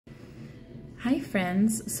Hi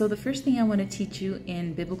friends, so the first thing I want to teach you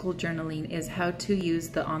in biblical journaling is how to use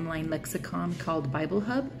the online lexicon called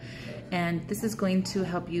Biblehub, and this is going to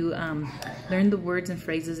help you learn the words and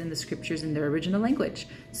phrases in the scriptures in their original language.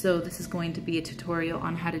 So this is going to be a tutorial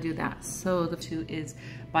on how to do that. So the two is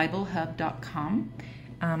biblehub.com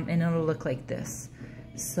and it'll look like this.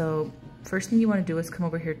 So first thing you want to do is come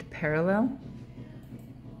over here to parallel,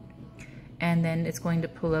 and then it's going to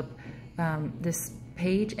pull up this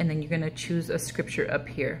page, and then you're going to choose a scripture up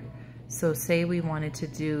here. So say we wanted to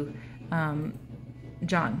do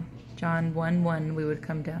John 1:1, we would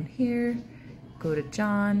come down here, go to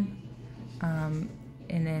John, and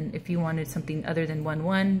then if you wanted something other than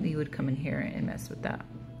 1:1, you would come in here and mess with that.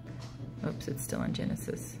 Oops, it's still in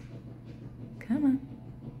Genesis. Come on.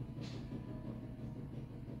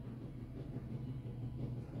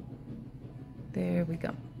 There we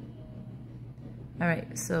go. All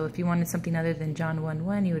right, so if you wanted something other than John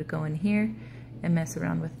 1:1, you would go in here and mess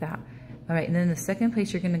around with that. All right, and then the second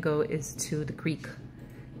place you're gonna go is to the Greek.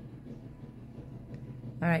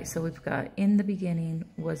 All right, so we've got, in the beginning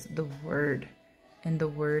was the Word, and the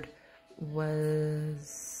Word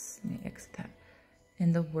was, let me exit that.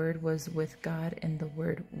 And the Word was with God, and the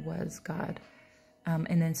Word was God.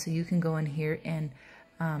 And then so you can go in here and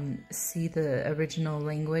see the original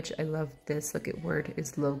language. I love this. Look at word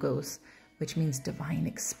is logos, which means divine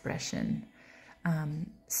expression.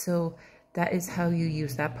 So that is how you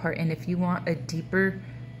use that part. And if you want a deeper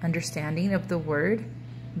understanding of the word,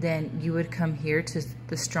 then you would come here to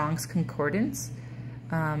the Strong's Concordance.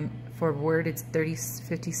 For word, it's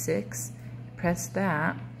 3056. Press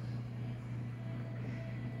that.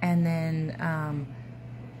 And then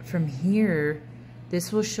from here,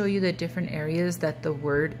 this will show you the different areas that the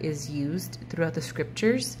word is used throughout the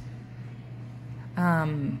scriptures.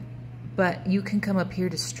 But you can come up here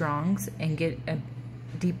to Strong's and get a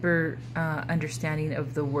deeper understanding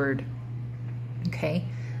of the word. Okay,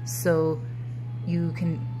 so you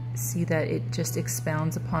can see that it just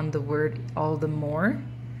expounds upon the word all the more.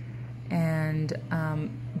 And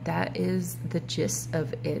that is the gist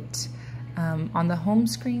of it. On the home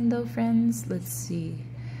screen though, friends, let's see.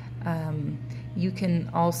 You can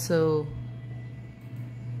also,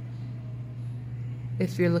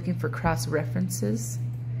 if you're looking for cross-references,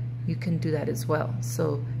 you can do that as well.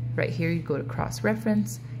 So right here you go to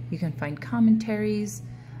cross-reference, you can find commentaries,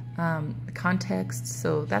 context,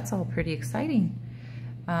 so that's all pretty exciting.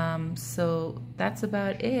 So that's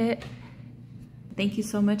about it. Thank you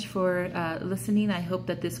so much for listening. I hope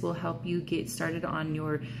that this will help you get started on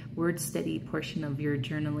your word study portion of your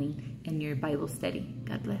journaling and your Bible study.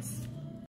 God bless.